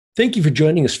Thank you for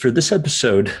joining us for this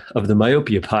episode of the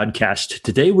Myopia podcast.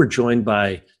 Today, we're joined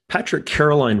by Patrick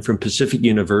Caroline from Pacific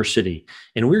University,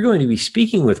 and we're going to be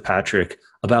speaking with Patrick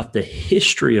about the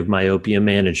history of myopia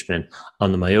management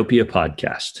on the Myopia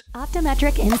podcast.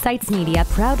 Optometric Insights Media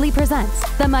proudly presents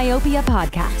the Myopia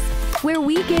podcast, where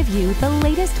we give you the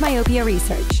latest myopia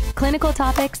research, clinical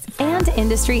topics, and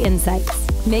industry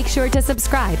insights. Make sure to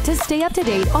subscribe to stay up to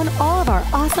date on all of our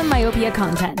awesome myopia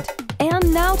content.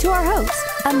 And now to our host,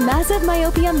 a massive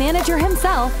myopia manager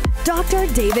himself, Dr.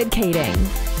 David Kading.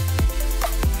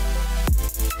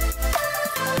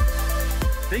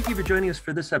 Thank you for joining us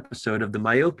for this episode of the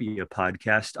Myopia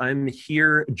podcast. I'm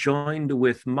here joined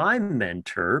with my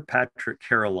mentor, Patrick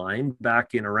Caroline,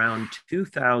 back in around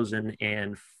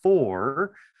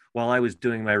 2004. While I was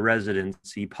doing my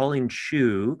residency, Pauline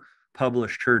Chu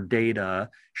published her data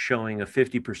showing a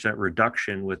 50%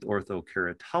 reduction with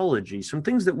orthokeratology, some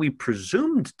things that we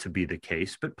presumed to be the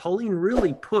case, but Pauline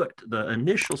really put the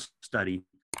initial study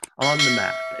on the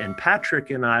map. And Patrick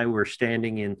and I were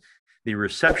standing in the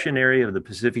reception area of the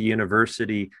Pacific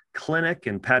University clinic,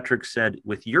 and Patrick said,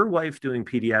 with your wife doing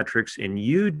pediatrics and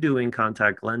you doing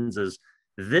contact lenses,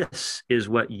 this is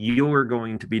what you're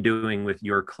going to be doing with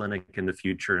your clinic in the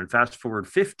future. And fast forward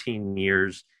 15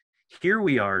 years, here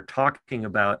we are talking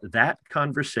about that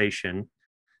conversation.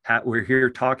 We're here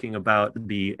talking about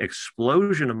the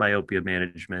explosion of myopia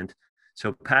management.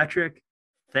 So Patrick,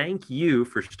 thank you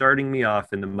for starting me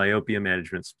off in the myopia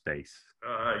management space.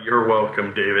 You're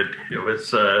welcome, David. It was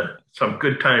some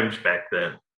good times back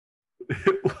then.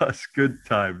 It was good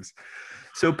times.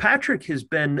 So Patrick has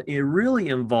been really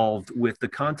involved with the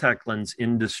contact lens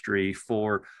industry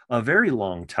for a very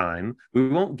long time. We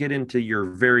won't get into your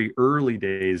very early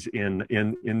days in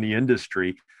the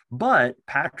industry, but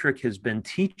Patrick has been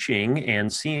teaching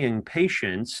and seeing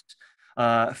patients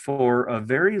for a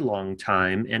very long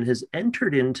time and has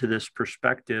entered into this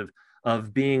perspective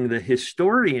of being the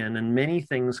historian in many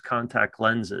things contact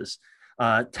lenses.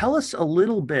 Tell us a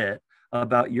little bit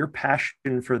about your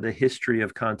passion for the history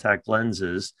of contact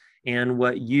lenses and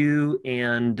what you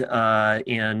and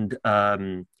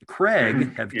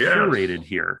Craig have curated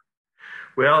here.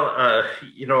 Well,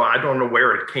 I don't know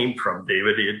where it came from,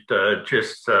 David. It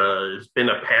just has been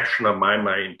a passion of mine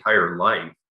my entire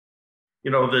life.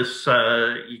 You got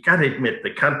to admit,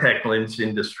 the contact lens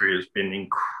industry has been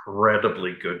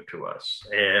incredibly good to us.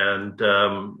 And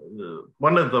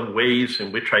one of the ways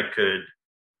in which I could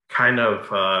kind of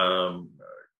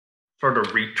sort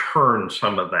of return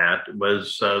some of that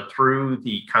was through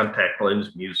the Contact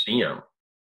Lens Museum.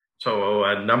 So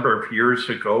a number of years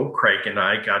ago, Craig and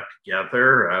I got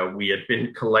together. We had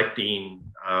been collecting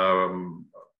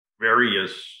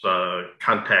various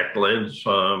contact lens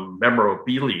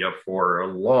memorabilia for a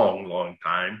long, long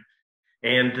time,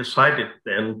 and decided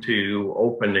then to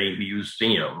open a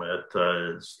museum.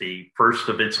 It's the first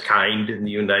of its kind in the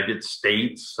United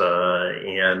States,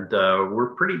 and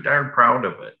we're pretty darn proud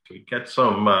of it. We get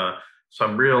some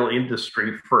real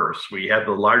industry firsts. We have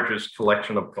the largest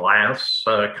collection of glass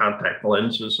contact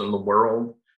lenses in the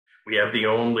world. We have the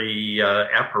only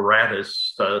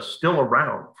apparatus still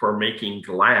around for making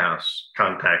glass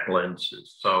contact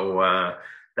lenses. So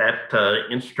that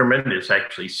instrument is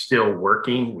actually still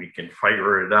working. We can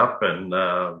fire it up and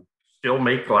still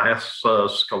make glass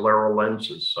scleral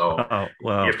lenses. So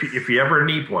wow. if you ever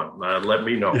need one, let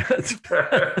me know.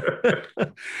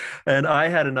 And I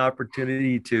had an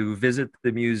opportunity to visit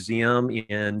the museum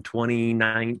in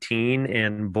 2019,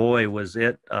 and boy, was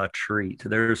it a treat.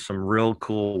 There's some real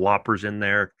cool whoppers in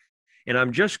there. And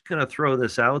I'm just going to throw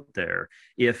this out there.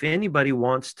 If anybody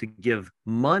wants to give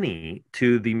money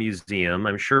to the museum,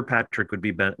 I'm sure Patrick would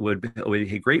be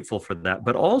grateful for that.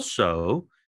 But also,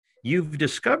 you've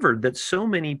discovered that so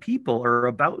many people are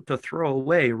about to throw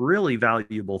away really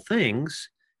valuable things,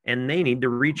 and they need to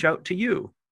reach out to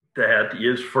you. That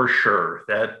is for sure.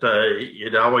 That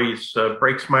it always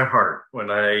breaks my heart when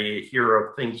I hear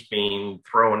of things being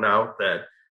thrown out that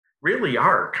really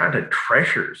are kind of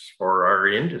treasures for our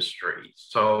industry.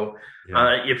 So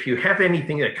if you have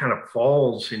anything that kind of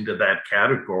falls into that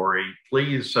category,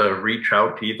 please reach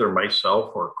out to either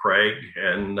myself or Craig.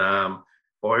 And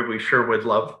boy, we sure would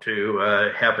love to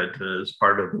have it as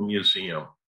part of the museum.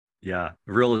 Yeah,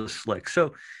 real slick.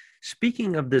 So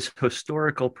speaking of this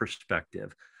historical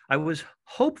perspective, I was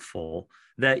hopeful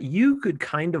that you could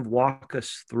kind of walk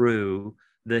us through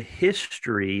the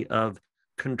history of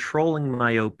controlling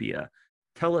myopia.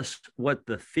 Tell us what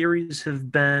the theories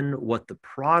have been, what the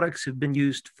products have been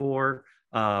used for,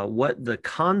 what the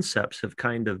concepts have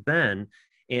kind of been,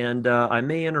 And I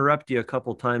may interrupt you a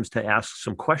couple times to ask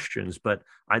some questions, but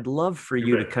I'd love for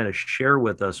you to kind of share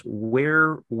with us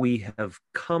where we have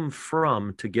come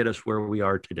from to get us where we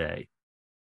are today.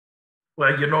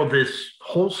 Well, you know, this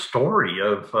whole story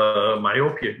of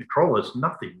myopia control is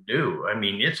nothing new. I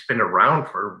mean, it's been around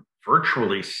for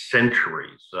virtually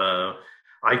centuries.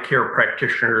 Eye care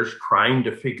practitioners trying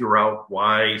to figure out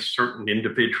why certain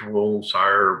individuals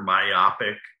are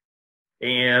myopic.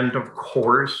 And of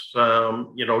course,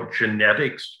 you know,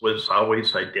 genetics was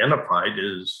always identified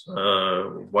as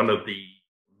one of the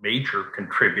major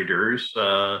contributors.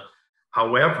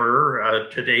 However,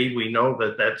 today we know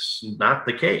that that's not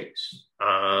the case,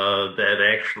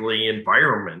 that actually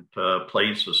environment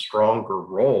plays a stronger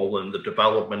role in the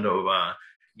development of a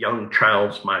young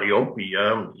child's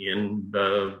myopia in,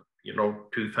 you know,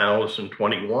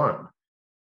 2021.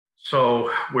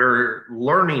 So we're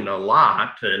learning a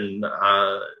lot, and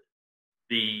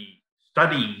the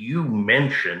study you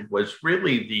mentioned was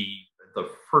really the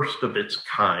first of its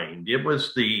kind. It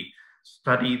was the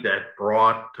study that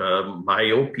brought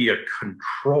myopia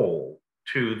control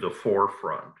to the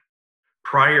forefront.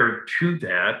 Prior to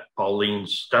that,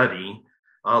 Pauline's study,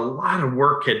 a lot of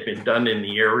work had been done in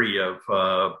the area of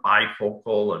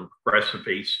bifocal and progressive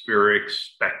aspheric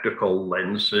spectacle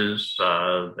lenses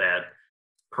that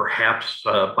perhaps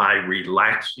by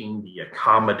relaxing the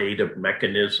accommodative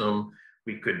mechanism,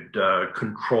 we could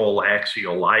control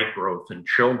axial eye growth in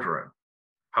children.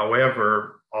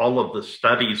 However, all of the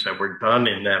studies that were done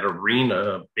in that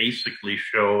arena basically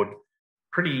showed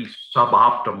pretty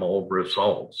suboptimal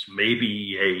results,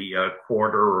 maybe a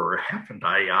quarter or a half a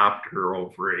diopter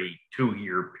over a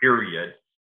 2-year period.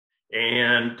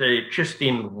 And it just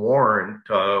didn't warrant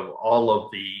all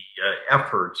of the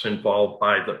efforts involved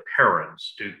by the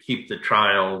parents to keep the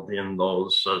child in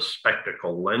those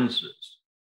spectacle lenses.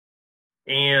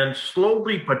 And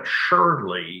slowly but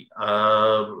surely,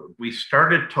 we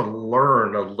started to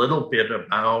learn a little bit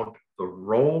about the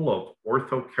role of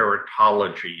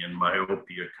orthokeratology in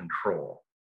myopia control.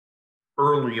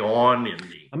 Early on in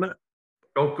the...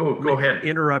 Go ahead.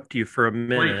 Interrupt you for a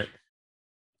minute. Please.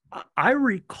 I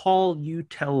recall you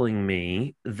telling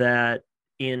me that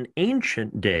in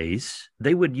ancient days,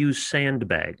 they would use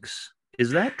sandbags.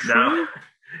 Is that true?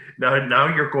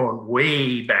 Now you're going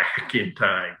way back in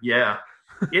time. Yeah,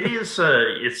 it is.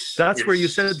 That's where you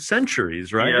said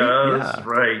centuries, right? Yeah, that's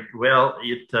right. Well,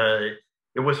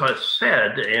 it was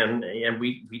said, and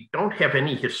we don't have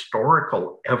any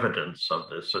historical evidence of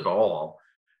this at all.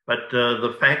 But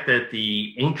the fact that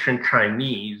the ancient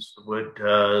Chinese would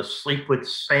sleep with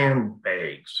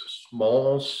sandbags,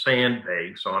 small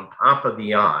sandbags on top of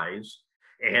the eyes,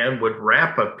 and would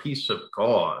wrap a piece of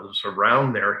gauze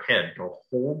around their head to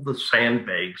hold the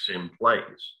sandbags in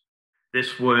place.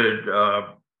 This would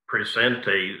present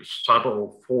a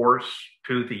subtle force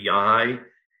to the eye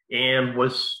and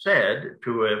was said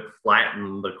to have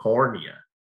flattened the cornea.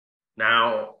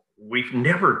 Now, we've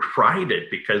never tried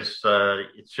it because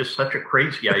it's just such a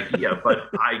crazy idea, but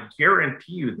I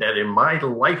guarantee you that in my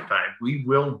lifetime, we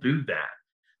will do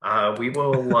that. We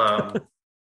will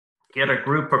get a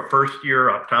group of first-year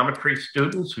optometry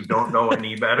students who don't know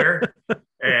any better,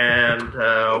 and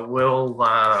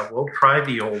we'll try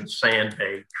the old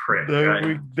sandbag trick.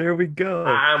 There we go.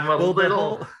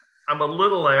 I'm a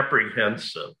little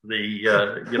apprehensive. You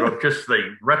know, just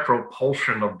the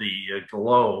retropulsion of the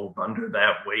globe under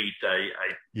that weight, I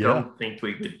don't think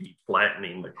we could be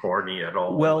flattening the cornea at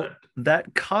all. Well,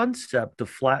 that concept of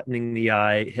flattening the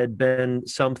eye had been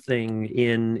something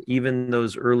in even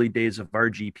those early days of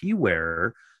RGP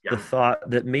wear, the thought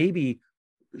that maybe,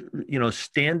 you know,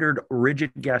 standard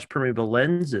rigid gas permeable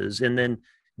lenses, and then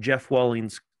Jeff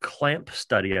Walling's clamp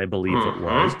study, I believe it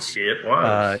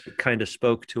was, kind of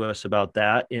spoke to us about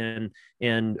that. And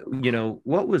you know,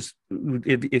 what was,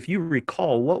 if you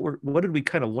recall, what did we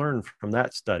kind of learn from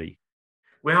that study?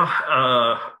 Well,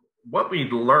 what we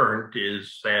learned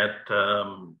is that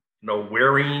you know,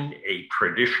 wearing a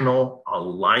traditional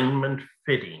alignment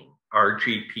fitting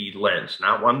RGP lens,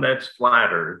 not one that's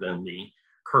flatter than the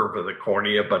curve of the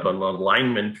cornea, but an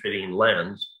alignment fitting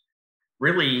lens,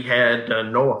 really had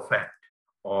no effect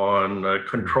on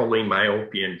controlling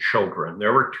myopia in children.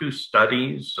 There were 2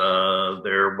 studies.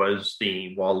 There was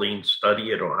the Walling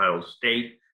study at Ohio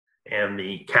State and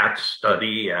the Katz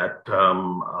study at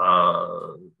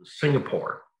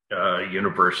Singapore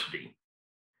University.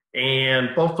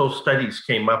 And both those studies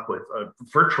came up with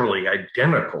virtually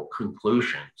identical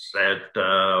conclusions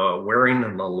that wearing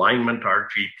an alignment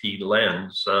RGP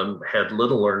lens had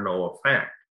little or no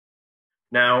effect.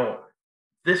 Now,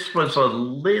 This was a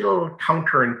little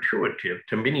counterintuitive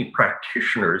to many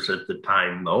practitioners at the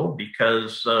time, though,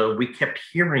 because we kept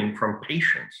hearing from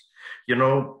patients,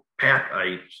 Pat,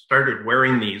 I started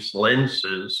wearing these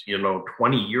lenses,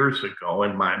 20 years ago,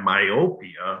 and my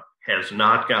myopia has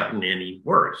not gotten any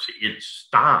worse. It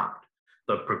stopped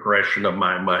the progression of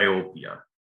my myopia.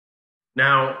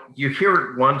 Now, you hear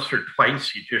it once or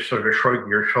twice, you just sort of shrug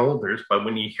your shoulders, but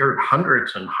when you hear it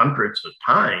hundreds and hundreds of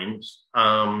times,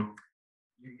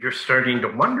 you're starting to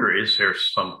wonder, is there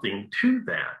something to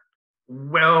that?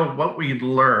 Well, what we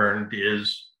learned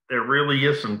is there really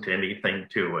isn't anything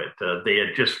to it. They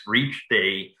had just reached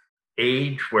a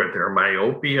age where their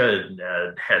myopia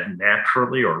had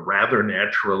naturally, or rather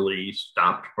naturally,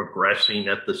 stopped progressing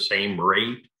at the same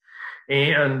rate.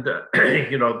 And,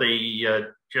 they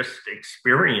just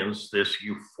experienced this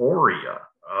euphoria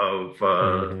of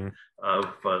the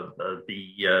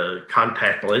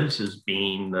contact lenses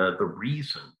being the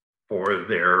reason for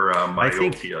their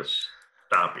myopia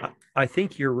stopping. I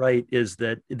think you're right, is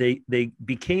that they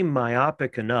became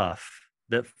myopic enough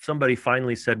that somebody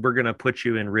finally said, we're going to put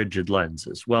you in rigid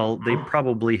lenses. Well, they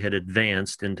probably had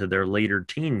advanced into their later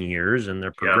teen years and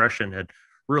their progression had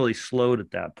really slowed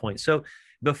at that point. So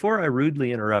before I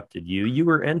rudely interrupted you, you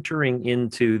were entering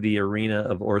into the arena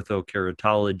of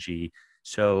orthokeratology.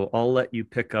 So I'll let you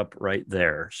pick up right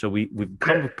there. So we've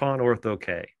come upon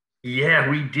Ortho-K. Yeah,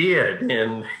 we did.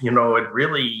 And, it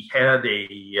really had a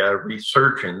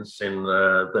resurgence in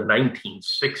the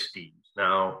 1960s.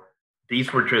 Now,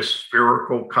 these were just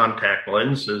spherical contact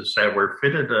lenses that were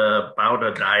fitted about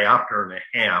a diopter and a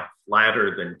half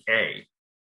flatter than K.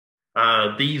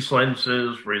 These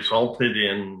lenses resulted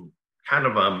in kind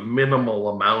of a minimal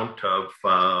amount of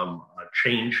a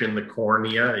change in the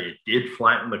cornea. It did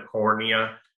flatten the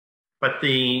cornea, but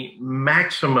the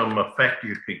maximum effect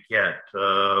you could get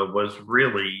was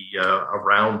really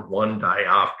around 1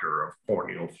 diopter of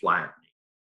corneal flattening.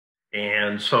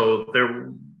 And so there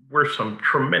were some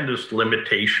tremendous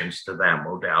limitations to that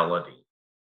modality.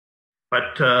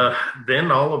 But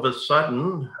then all of a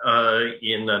sudden,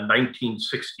 in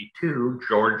 1962,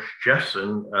 George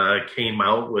Jessen came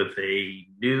out with a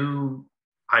new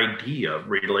idea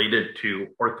related to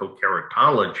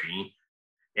orthokeratology,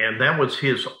 and that was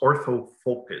his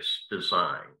orthofocus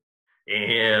design.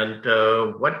 And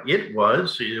what it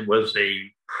was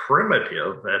a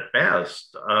primitive, at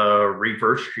best,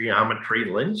 reverse geometry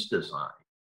lens design.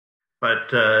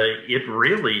 But it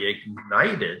really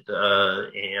ignited,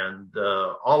 and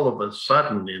all of a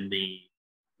sudden in the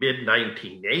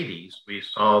mid-1980s, we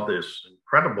saw this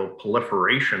incredible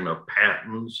proliferation of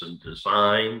patents and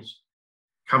designs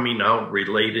coming out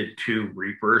related to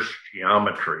reverse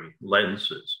geometry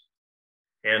lenses.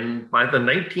 And by the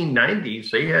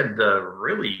 1990s, they had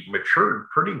really matured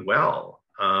pretty well,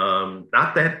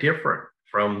 not that different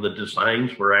from the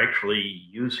designs we're actually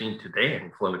using today in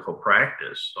clinical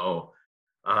practice. So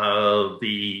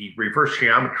the reverse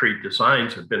geometry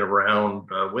designs have been around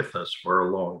with us for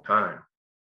a long time.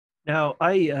 Now,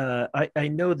 I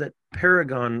know that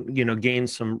Paragon, gained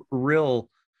some real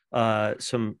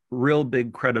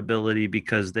big credibility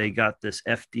because they got this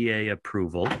FDA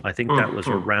approval. I think that was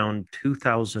around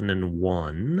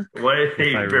 2001. Well,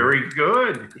 hey, very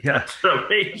good. Yeah. That's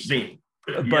amazing.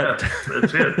 But yes,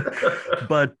 that's it.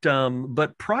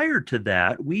 but prior to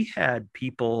that, we had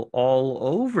people all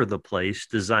over the place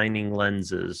designing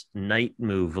lenses. Night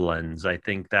Move lens, I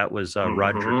think that was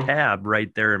Roger Tabb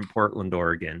right there in Portland,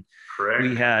 Oregon. Correct.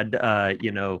 We had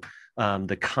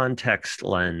the context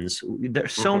lens.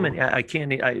 There's so many. I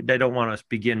don't want to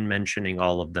begin mentioning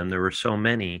all of them. There were so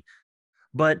many,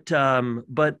 but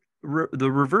the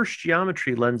reverse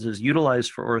geometry lenses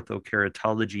utilized for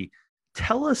orthokeratology.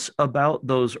 Tell us about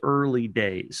those early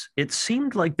days. It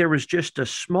seemed like there was just a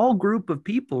small group of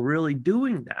people really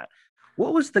doing that.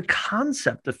 What was the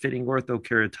concept of fitting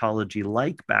orthokeratology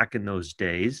like back in those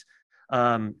days?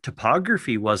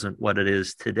 Topography wasn't what it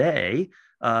is today.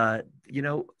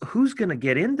 Who's going to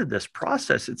get into this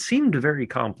process? It seemed very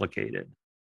complicated.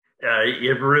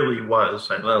 It really was.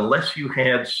 And unless you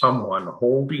had someone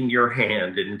holding your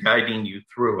hand and guiding you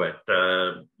through it,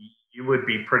 you would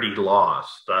be pretty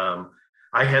lost.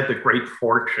 I had the great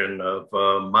fortune of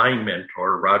my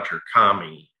mentor, Roger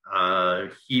Kami.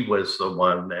 He was the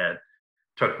one that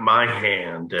took my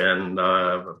hand and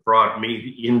brought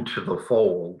me into the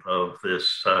fold of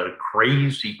this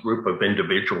crazy group of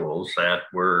individuals that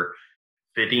were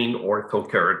fitting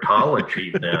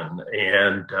orthokeratology then.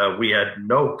 And we had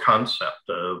no concept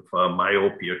of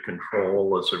myopia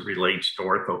control as it relates to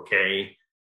Ortho-K.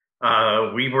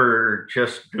 We were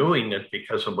just doing it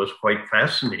because it was quite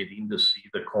fascinating to see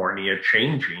the cornea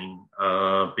changing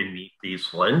beneath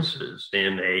these lenses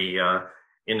in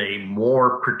a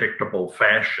more predictable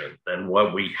fashion than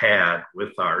what we had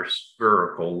with our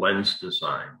spherical lens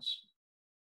designs.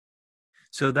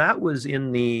 So that was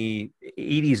in the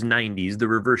 80s, 90s, the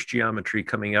reverse geometry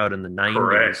coming out in the 90s.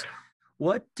 Correct.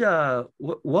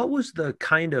 What was the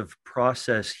kind of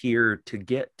process here to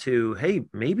get to, hey,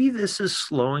 maybe this is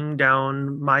slowing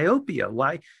down myopia?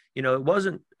 Why, it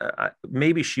wasn't,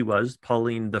 maybe she was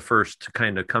Pauline the first to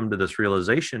kind of come to this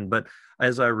realization, but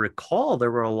as I recall,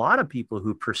 there were a lot of people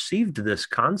who perceived this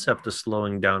concept of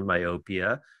slowing down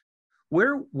myopia.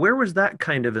 Where was that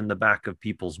kind of in the back of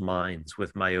people's minds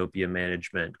with myopia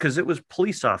management? Because it was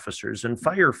police officers and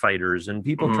firefighters and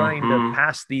people trying to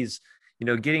pass these,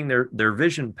 getting their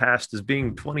vision passed as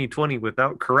being 20/20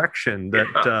 without correction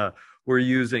that were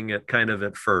using it kind of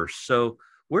at first. So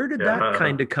where did that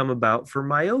kind of come about for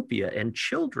myopia and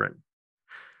children?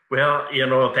 Well,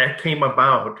 that came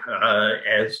about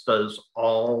as does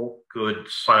all good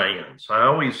science. I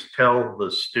always tell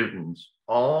the students,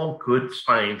 all good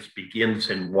science begins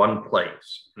in one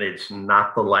place, and it's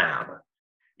not the lab.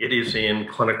 It is in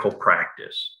clinical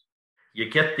practice. You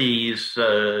get these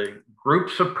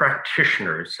groups of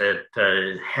practitioners that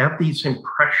have these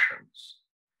impressions,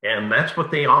 and that's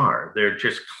what they are. They're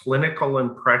just clinical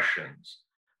impressions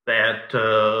that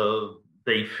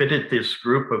they fitted this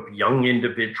group of young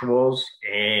individuals,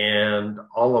 and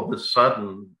all of a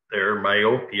sudden, their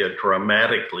myopia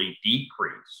dramatically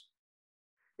decreased.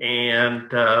 And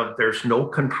there's no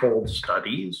controlled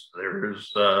studies.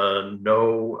 There's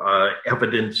no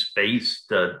evidence-based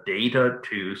data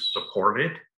to support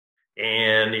it.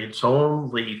 And it's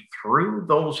only through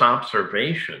those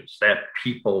observations that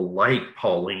people like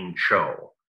Pauline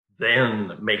Cho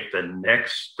then make the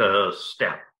next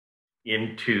step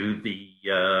into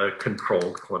the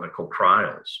controlled clinical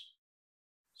trials.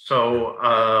 So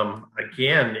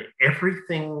again,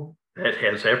 everything that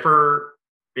has ever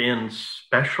been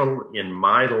special in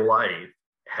my life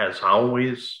has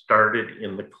always started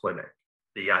in the clinic.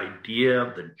 The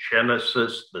idea, the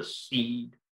genesis, the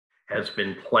seed has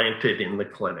been planted in the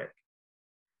clinic.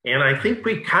 And I think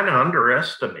we kind of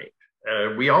underestimate,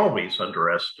 we always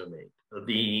underestimate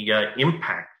the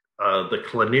impact the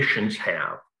clinicians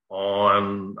have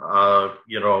on,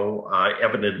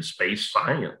 evidence-based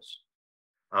science.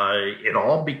 It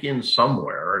all begins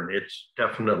somewhere, and it's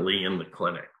definitely in the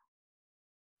clinic.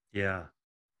 Yeah.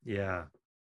 Yeah.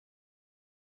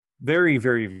 Very,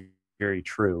 very, very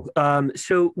true.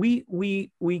 So we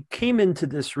came into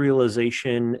this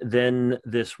realization, then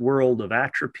this world of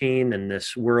atropine and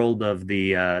this world of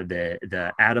the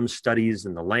atom studies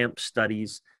and the lamp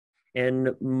studies, and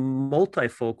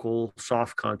multifocal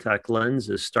soft contact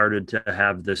lenses started to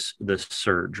have this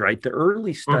surge, right? The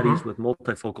early studies with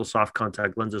multifocal soft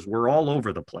contact lenses were all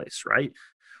over the place, right?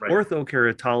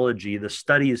 Orthokeratology, the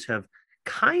studies have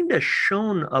kind of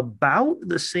shown about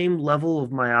the same level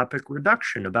of myopic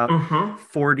reduction, about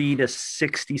 40 to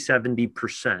 60,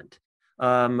 70%.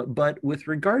 But with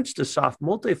regards to soft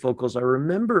multifocals, I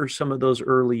remember some of those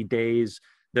early days,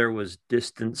 there was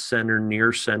distance center,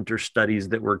 near center studies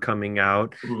that were coming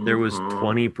out. There was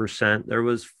 20%, there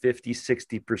was 50,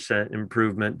 60%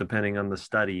 improvement, depending on the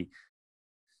study.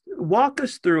 Walk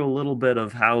us through a little bit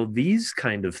of how these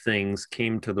kind of things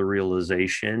came to the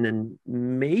realization, and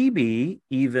maybe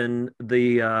even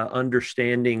the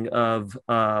understanding of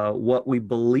what we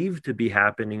believe to be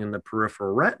happening in the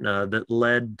peripheral retina that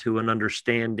led to an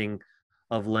understanding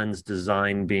of lens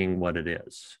design being what it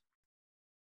is.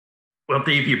 Well,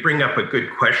 Dave, you bring up a good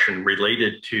question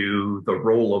related to the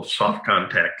role of soft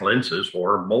contact lenses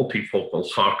or multifocal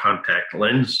soft contact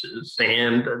lenses.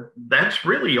 And that's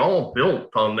really all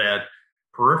built on that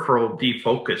peripheral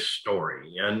defocus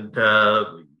story. And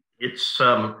it's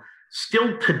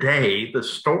still today the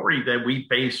story that we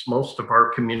base most of our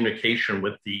communication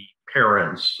with the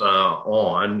parents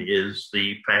on is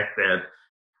the fact that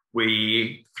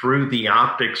we, through the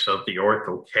optics of the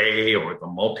Ortho-K or the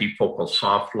multifocal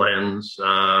soft lens,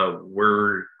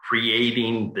 we're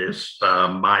creating this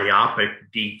myopic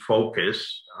defocus,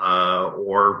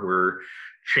 or we're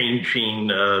changing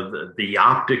the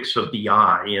optics of the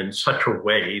eye in such a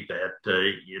way that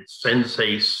it sends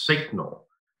a signal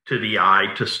to the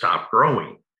eye to stop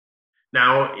growing.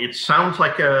 Now, it sounds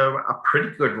like a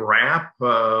pretty good rap,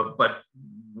 but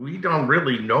we don't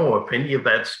really know if any of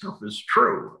that stuff is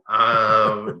true.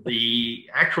 The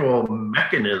actual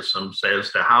mechanisms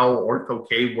as to how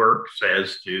Ortho-K works,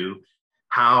 as to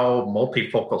how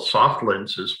multifocal soft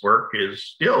lenses work, is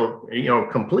still,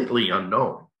 completely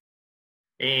unknown.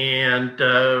 And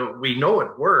we know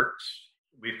it works.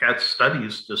 We've got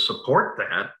studies to support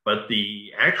that, but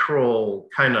the actual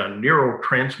kind of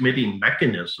neurotransmitting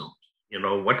mechanisms,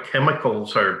 what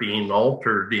chemicals are being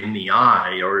altered in the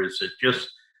eye, or is it just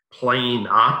plain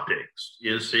optics?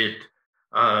 Is it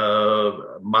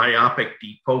myopic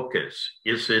defocus?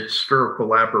 Is it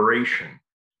spherical aberration?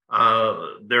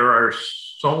 There are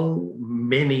so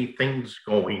many things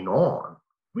going on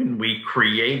when we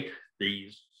create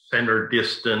these center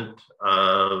distant,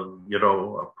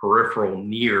 peripheral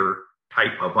near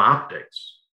type of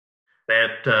optics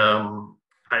that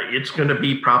it's going to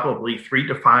be probably 3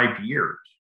 to 5 years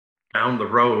down the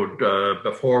road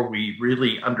before we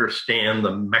really understand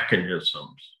the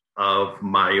mechanisms of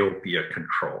myopia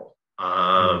control.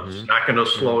 It's not going to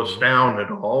slow us down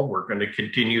at all. We're going to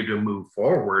continue to move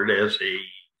forward as a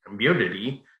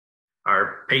community.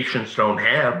 Our patients don't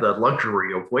have the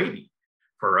luxury of waiting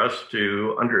for us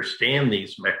to understand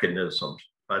these mechanisms.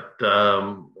 But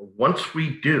once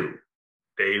we do,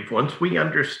 Dave, once we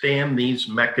understand these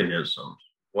mechanisms,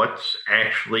 what's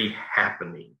actually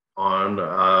happening on,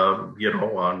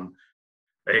 on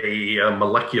a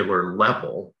molecular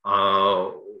level,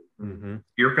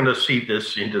 you're going to see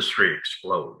this industry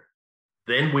explode.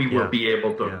 Then we will be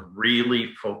able to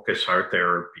really focus our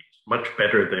therapies much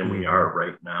better than we are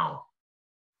right now.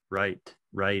 Right.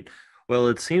 Well,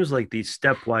 it seems like these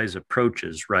stepwise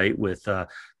approaches, right, with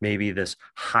maybe this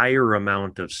higher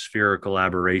amount of spherical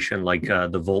aberration, like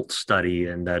the Volt study,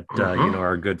 and that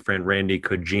our good friend Randy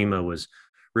Kojima was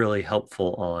really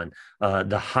helpful on,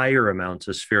 the higher amounts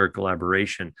of spherical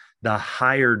aberration, the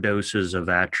higher doses of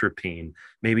atropine,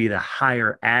 maybe the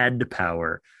higher ad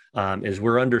power. As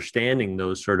we're understanding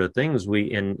those sort of things,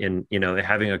 we in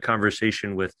having a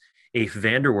conversation with Afe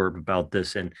Vanderwerp about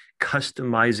this and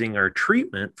customizing our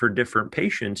treatment for different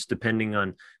patients depending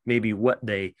on maybe what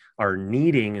they are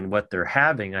needing and what they're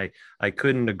having. I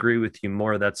couldn't agree with you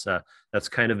more. That's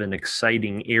kind of an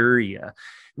exciting area.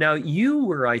 Now, you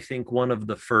were, I think, one of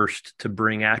the first to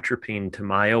bring atropine to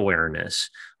my awareness,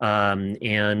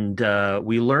 and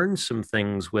we learned some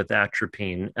things with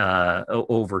atropine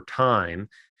over time.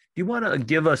 Do you want to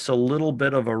give us a little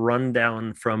bit of a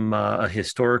rundown from a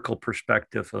historical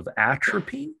perspective of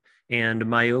atropine and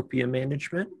myopia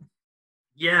management?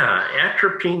 Yeah,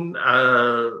 atropine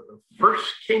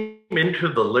first came into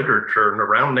the literature in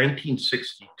around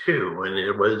 1962, and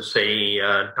it was a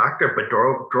Dr.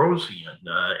 Bedrosian,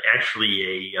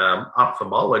 actually a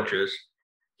ophthalmologist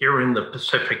here in the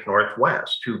Pacific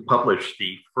Northwest, who published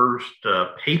the first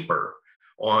paper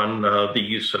on the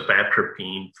use of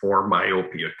atropine for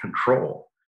myopia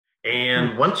control.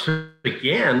 And once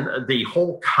again, the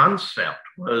whole concept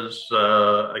was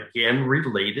again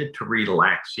related to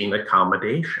relaxing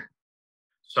accommodation.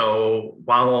 So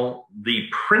while the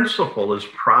principle is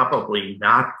probably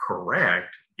not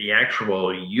correct, the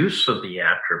actual use of the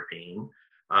atropine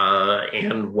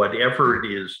and whatever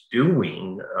it is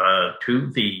doing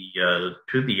to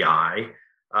the eye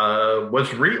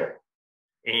was real.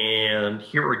 And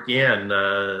here again,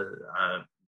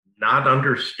 not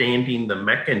understanding the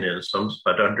mechanisms,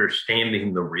 but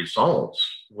understanding the results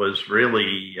was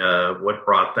really what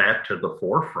brought that to the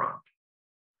forefront.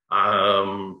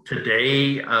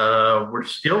 Today, we're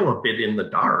still a bit in the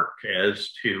dark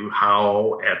as to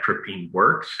how atropine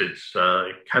works. It's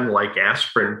kind of like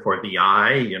aspirin for the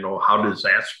eye. How does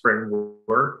aspirin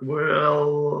work?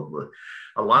 Well,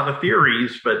 a lot of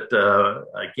theories, but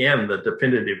again, the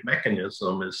definitive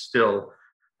mechanism is still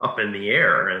up in the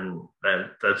air, and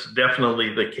that's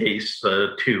definitely the case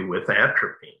too with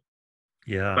atropine.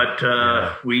 Yeah.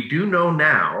 But we do know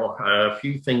now a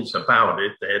few things about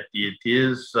it, that it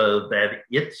is that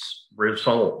its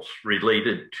results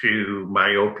related to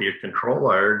myopia control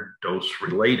are dose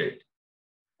related.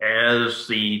 As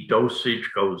the dosage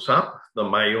goes up, the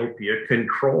myopia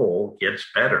control gets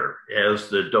better. As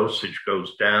the dosage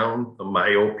goes down, the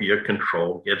myopia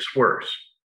control gets worse.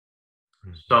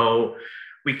 So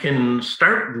we can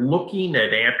start looking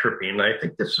at atropine. I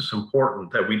think this is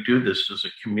important that we do this as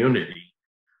a community.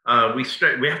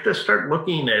 We have to start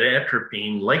looking at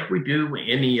atropine like we do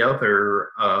any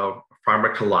other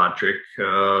pharmacologic,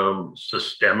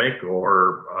 systemic,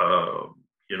 or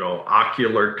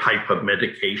ocular type of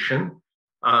medication.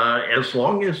 As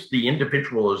long as the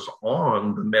individual is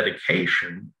on the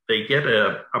medication, they get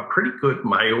a pretty good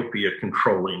myopia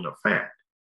controlling effect.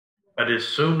 But as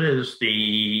soon as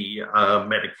the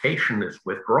medication is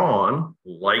withdrawn,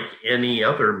 like any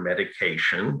other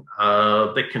medication,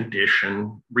 the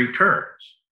condition returns.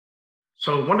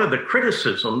 So one of the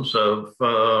criticisms of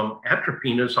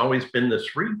atropine has always been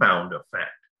this rebound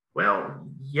effect. Well,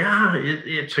 yeah,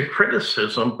 it's a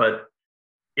criticism, but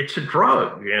it's a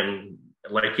drug. And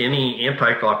like any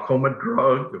anti-glaucoma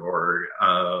drug or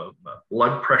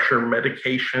blood pressure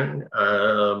medication,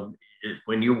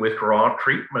 when you withdraw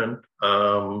treatment,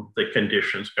 the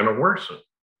condition's going to worsen.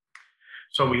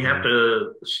 So we have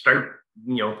to start,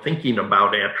 thinking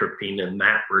about atropine in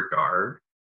that regard,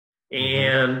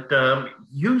 and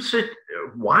use it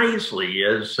wisely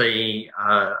as a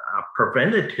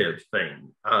preventative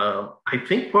thing. I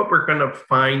think what we're going to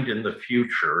find in the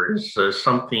future is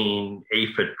something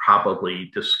Aphid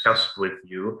probably discussed with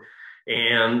you,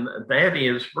 and that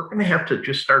is we're going to have to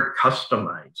just start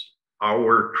customizing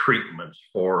our treatments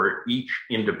for each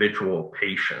individual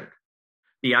patient.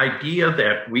 The idea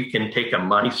that we can take a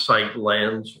MiSight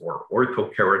lens or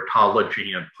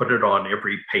orthokeratology and put it on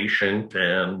every patient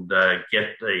and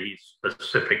get a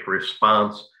specific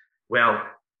response, well,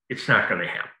 it's not going to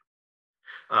happen.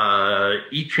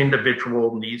 Each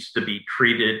individual needs to be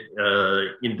treated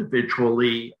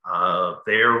individually.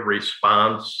 Their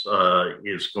response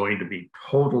is going to be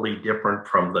totally different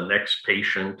from the next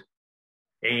patient.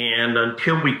 And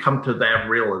until we come to that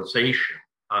realization,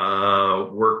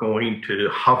 we're going to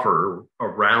hover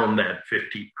around that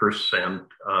 50%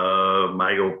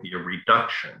 myopia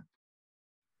reduction.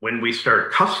 When we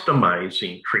start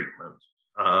customizing treatments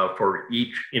for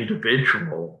each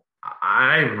individual,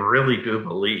 I really do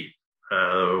believe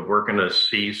we're going to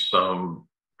see some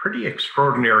pretty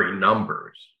extraordinary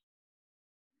numbers.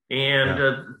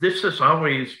 And this has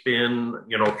always been,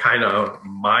 kind of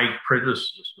my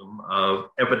criticism of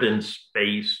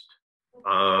evidence-based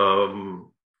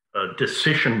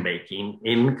decision-making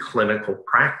in clinical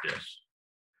practice.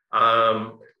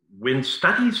 When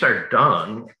studies are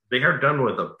done, they are done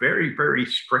with a very, very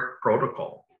strict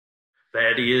protocol.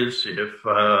 That is, if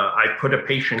I put a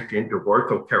patient into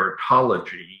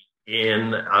orthokeratology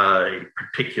in a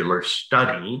particular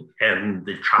study and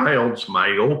the child's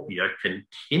myopia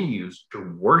continues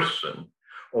to worsen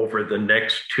over the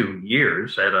next 2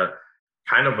 years at a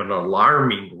kind of an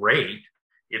alarming rate,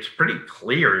 it's pretty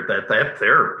clear that that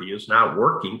therapy is not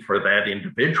working for that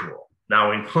individual.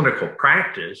 Now, in clinical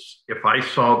practice, if I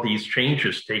saw these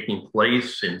changes taking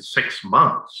place in 6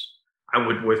 months, I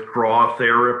would withdraw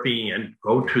therapy and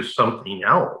go to something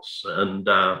else. And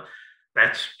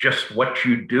that's just what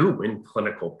you do in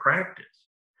clinical practice.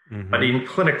 But in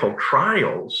clinical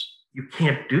trials, you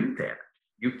can't do that.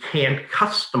 You can't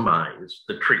customize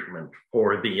the treatment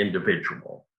for the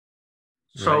individual.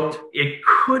 So it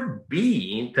could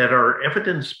be that our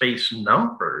evidence-based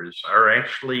numbers are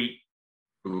actually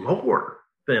lower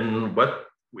than what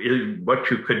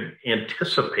you could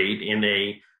anticipate in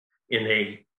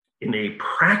a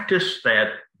practice that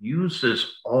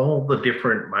uses all the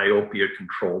different myopia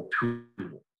control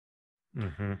tools.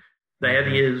 That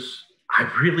is, I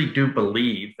really do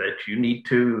believe that you need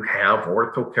to have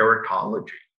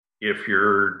orthokeratology if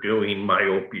you're doing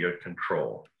myopia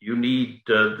control. You need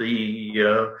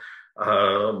the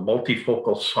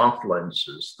multifocal soft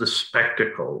lenses, the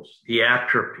spectacles, the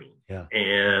atropine,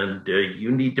 and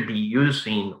you need to be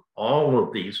using all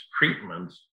of these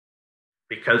treatments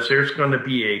because there's going to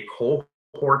be a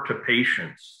cohort of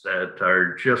patients that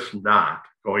are just not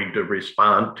going to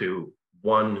respond to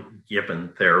one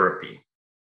given therapy.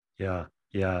 Yeah.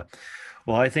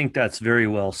 Well, I think that's very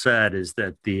well said, is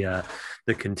that the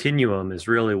continuum is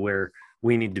really where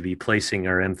we need to be placing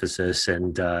our emphasis,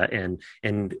 and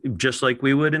just like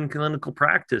we would in clinical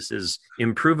practice, is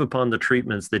improve upon the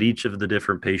treatments that each of the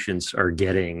different patients are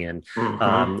getting. And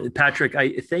Patrick,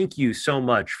 I thank you so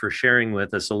much for sharing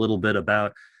with us a little bit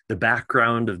about the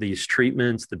background of these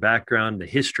treatments, the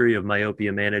history of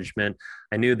myopia management.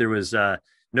 I knew there was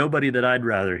nobody that I'd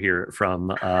rather hear it from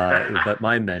but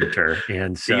my mentor.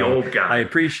 And so the old guy. I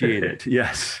appreciate it.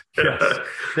 Yes.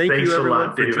 Thank you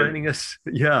everyone for joining us.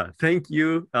 Yeah. Thank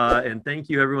you. And thank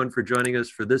you everyone for joining us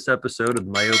for this episode of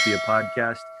the Myopia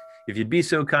Podcast. If you'd be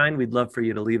so kind, we'd love for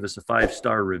you to leave us a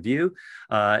 5-star review,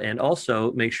 and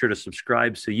also make sure to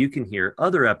subscribe so you can hear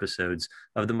other episodes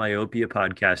of the Myopia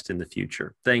Podcast in the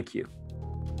future. Thank you.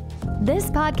 This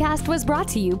podcast was brought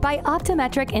to you by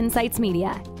Optometric Insights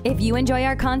Media. If you enjoy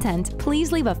our content,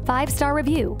 please leave a 5-star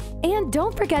review. And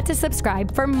don't forget to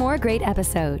subscribe for more great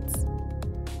episodes.